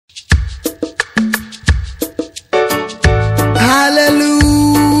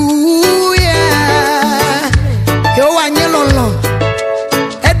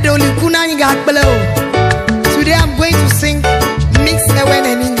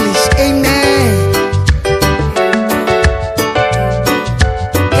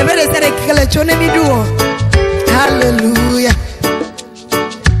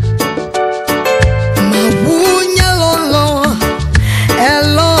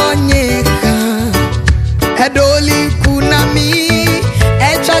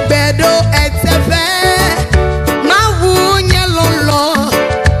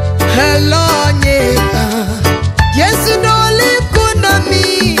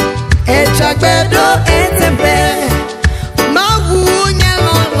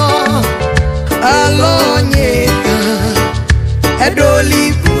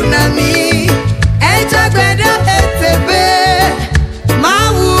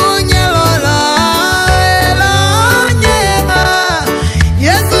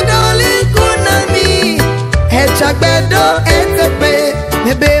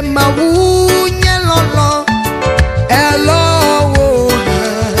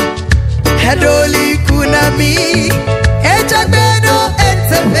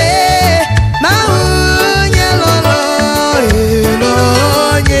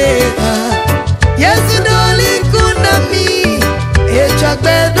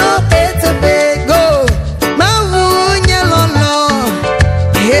Echagbedo etebego mawunye lolo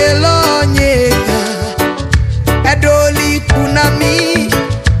elonyeka adoli kunami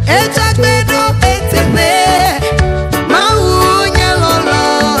Echagbedo etebe mawunye lolo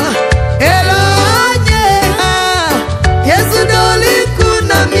elonyeka Yesu doli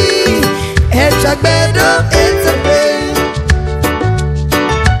kunami Echagbedo etebe.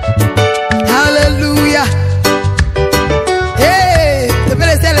 Hallelujah.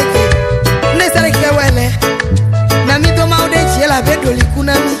 Nami to maude chiela bedo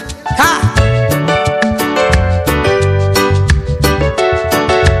likunami ha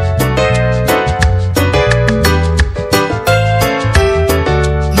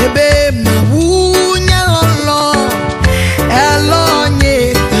nebe mawunya lolo elonye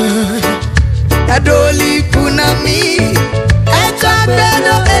adoli kunami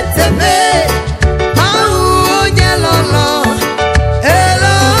Echagbedo etebe mawunya lolo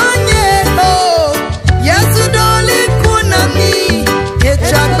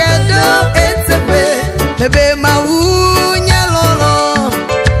Bebe mawunya lolo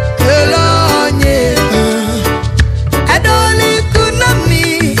elonye adoli kunami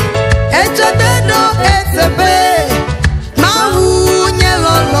Echagbedo etebe mawunya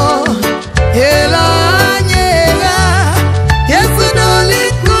lolo elonye Yesu doli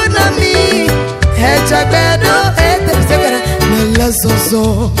kunami Echagbedo etebe melazozo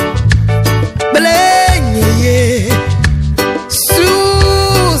blenye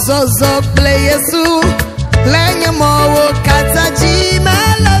suzozo ble Yesu Lenye mowo kataji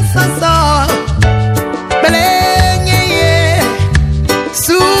mela soso Belenye ye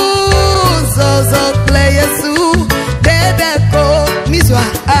Suzozo ple Yesu Dedeko Mizwa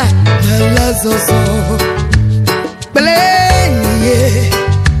mela soso Belenye ye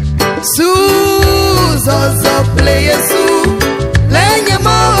Suzozo ple Yesu Lenye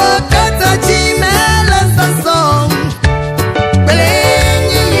mowo kataji mela soso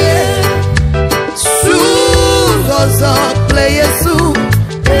Play Yesu,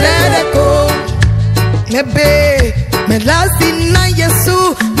 let it go. Mebe, me lasi na Yesu,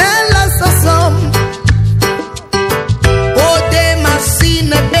 me lasa som. Ode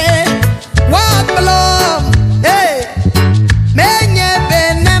masine be, wablom. Hey, menye be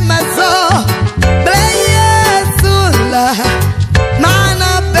ne mazo, play Yesu la.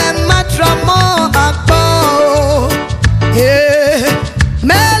 Mana be matramo akpo. Hey,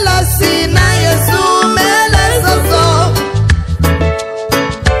 me lasi na Yesu.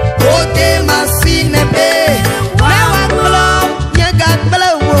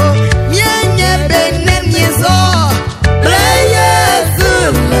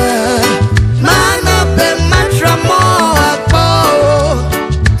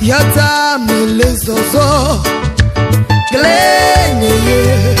 Yata melezozo glenye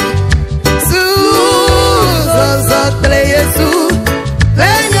Suzozo ple Yesu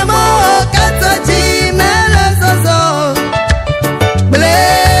Lenye mo kataji melezozo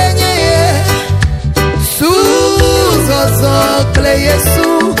glenye Suzozo ple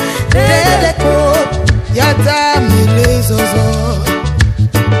Yesu Dedeko Yata melezozo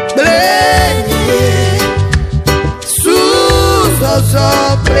glenye Suzozo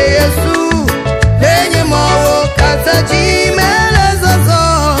ple Yesu Lenye mo kataji melezozo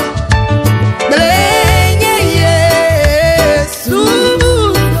Glenye Yesu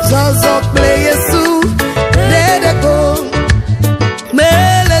Zozo ple Yesu Dedeko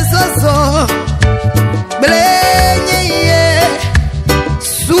melezozo Glenye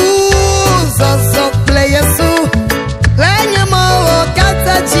Yesu Zozo ple Yesu Lenye mo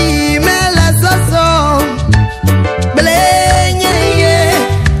kataji melezozo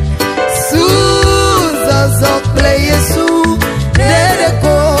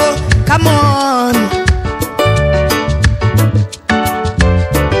Come on.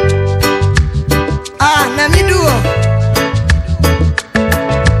 Namiduo.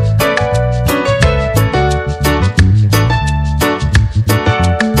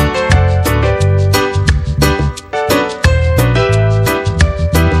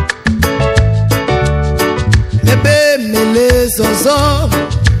 Bebe melezozo.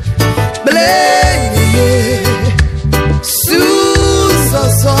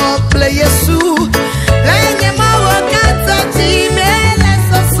 Suzozo ple Yesu Lenye mawa kataji mele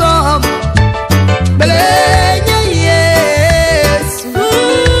soso Belenye Yesu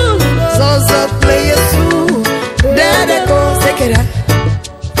Zozo ple Yesu Dedeko sekera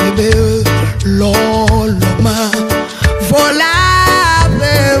Bebe loloma Vola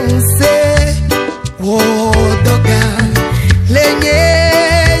beunse Wodoga Lenye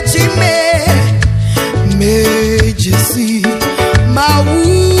jime Mejisi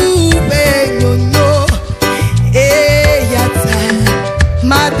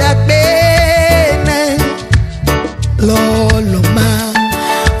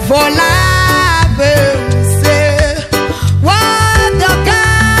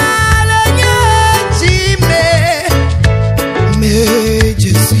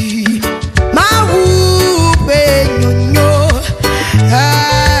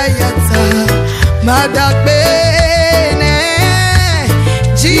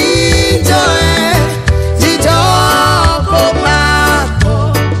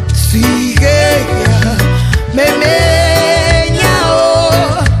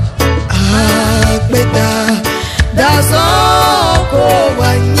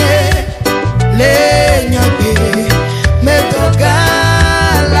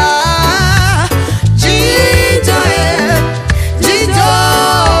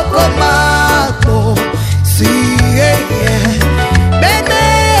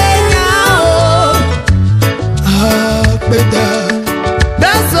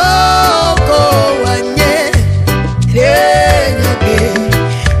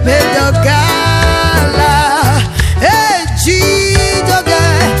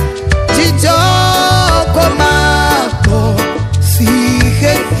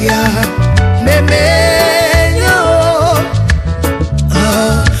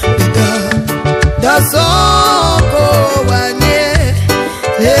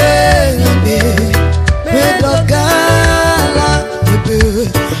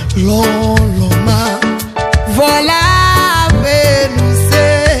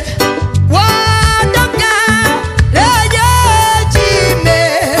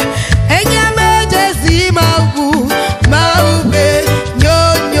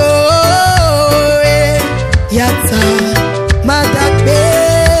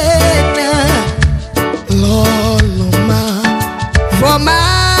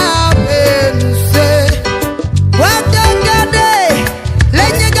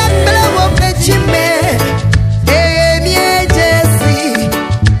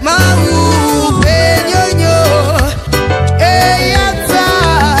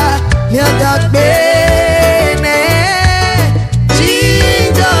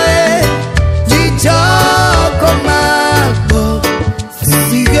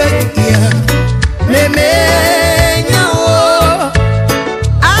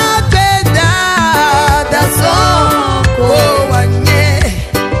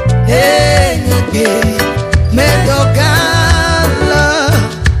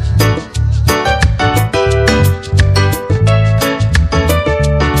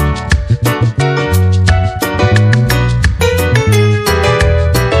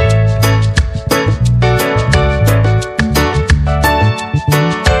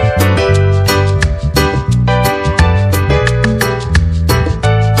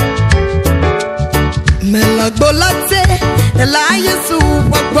Yesu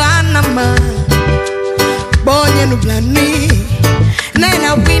wakwanama bonye nublani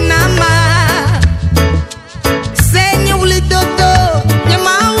nena winama senye ulidodo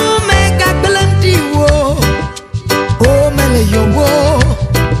nyama umega glandiwo o mele yowo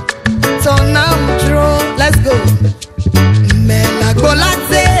tonamdro. Let's go. Mela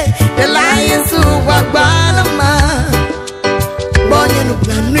golate Yesu wakwanama bonye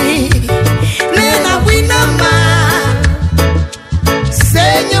nublani nena winama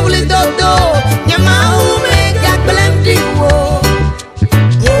senye ulidodo nyama umega glandiwo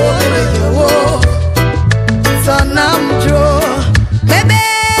o mele yowo tonamdro. Bebe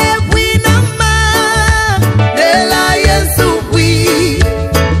winama dela Yesu wi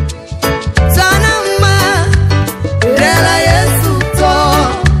tonama dela Yesu to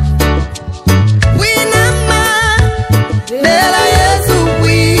winama dela Yesu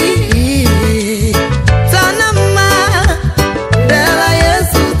wi tonama dela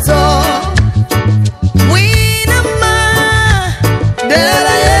Yesu to winama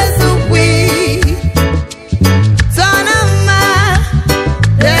dela Yesu wi tonama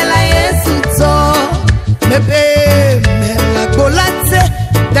dela Yesu to. Bebe mela golate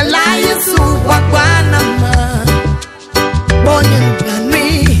dela Yesu wakwanama bonye nublani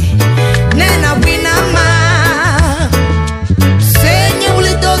nena winama senye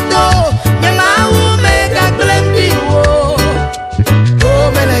ulidodo nyama umega glandiwo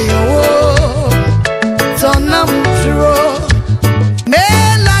o mele yowo tonamdro.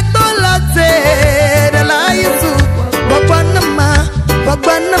 Mela golate dela Yesu wakwanama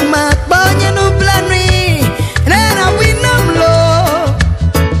bonye nublani nena winamlo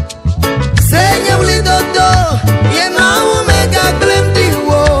senye ulidodo nyama umega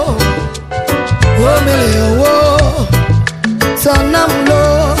glandiwo o mele yowo tonamlo.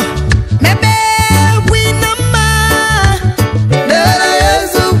 Mebe winama dela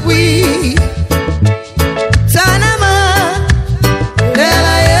Yesu wi tonama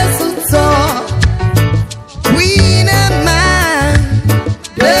dela Yesu to winama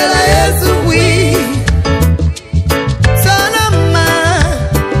dela Yesu wi tonama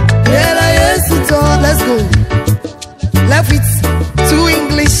dela Yesu to. Let's go. Left it to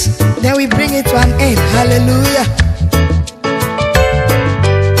English, then we bring it to an end. Hallelujah.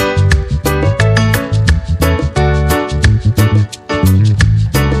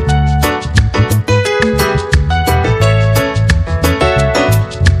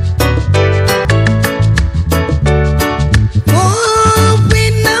 Oh,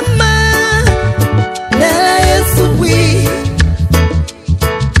 winama dela Yesu wi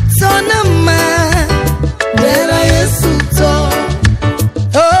tonama dela Yesu to.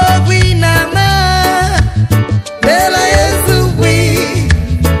 Oh, winama dela Yesu wi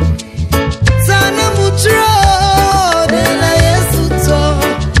tonamudro dela Yesu to.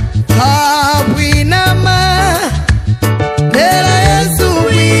 Ah, winama dela Yesu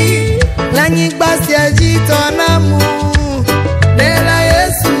wi lanyigbasi ajitonamu dela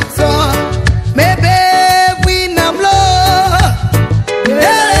Yesu to. Mebe winamlo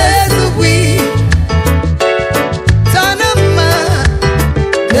dela Yesu wi tonama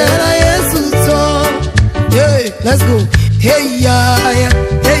dela Yesu to. Hey, let's go. Hey ya ya,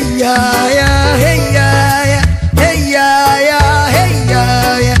 hey ya ya, hey ya ya, hey ya ya, hey ya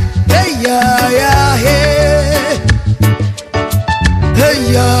ya, hey ya ya, hey. Hey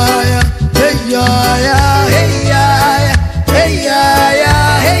ya ya, hey ya ya, hey ya ya, hey ya ya,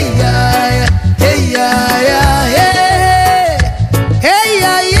 hey ya ya, hey ya ya, hey. Hey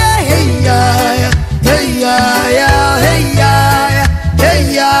ya ya, hey ya ya, hey ya ya, hey ya ya, hey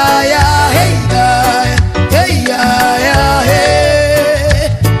ya ya, hey ya ya, hey ya ya, hey.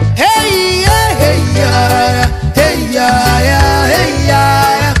 Hey ya, hey ya ya, hey ya ya, hey ya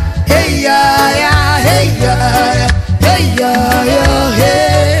ya, hey ya ya, hey ya ya, hey ya ya,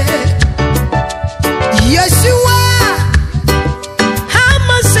 hey. Yeshua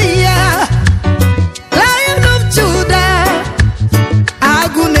HaMashiach, Lion of Judah,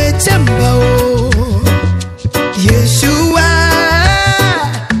 Agune Chemba. Yeshua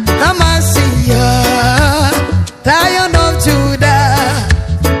HaMashiach, Lion of Judah,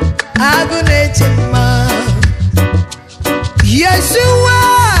 Agune Chemba. Yeshua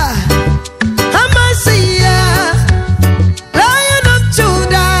HaMashiach, Lion of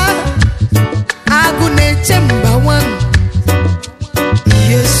Judah, Agune Chemba one.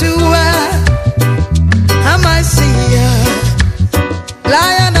 Yeshua HaMashiach,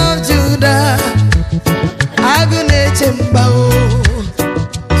 Lion of Judah, Agune Chemba.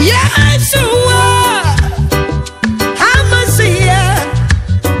 Yeshua HaMashiach,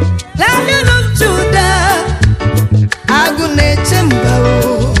 Lion of Judah, Agune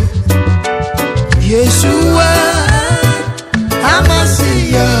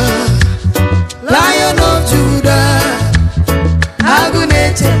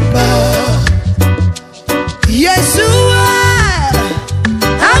September.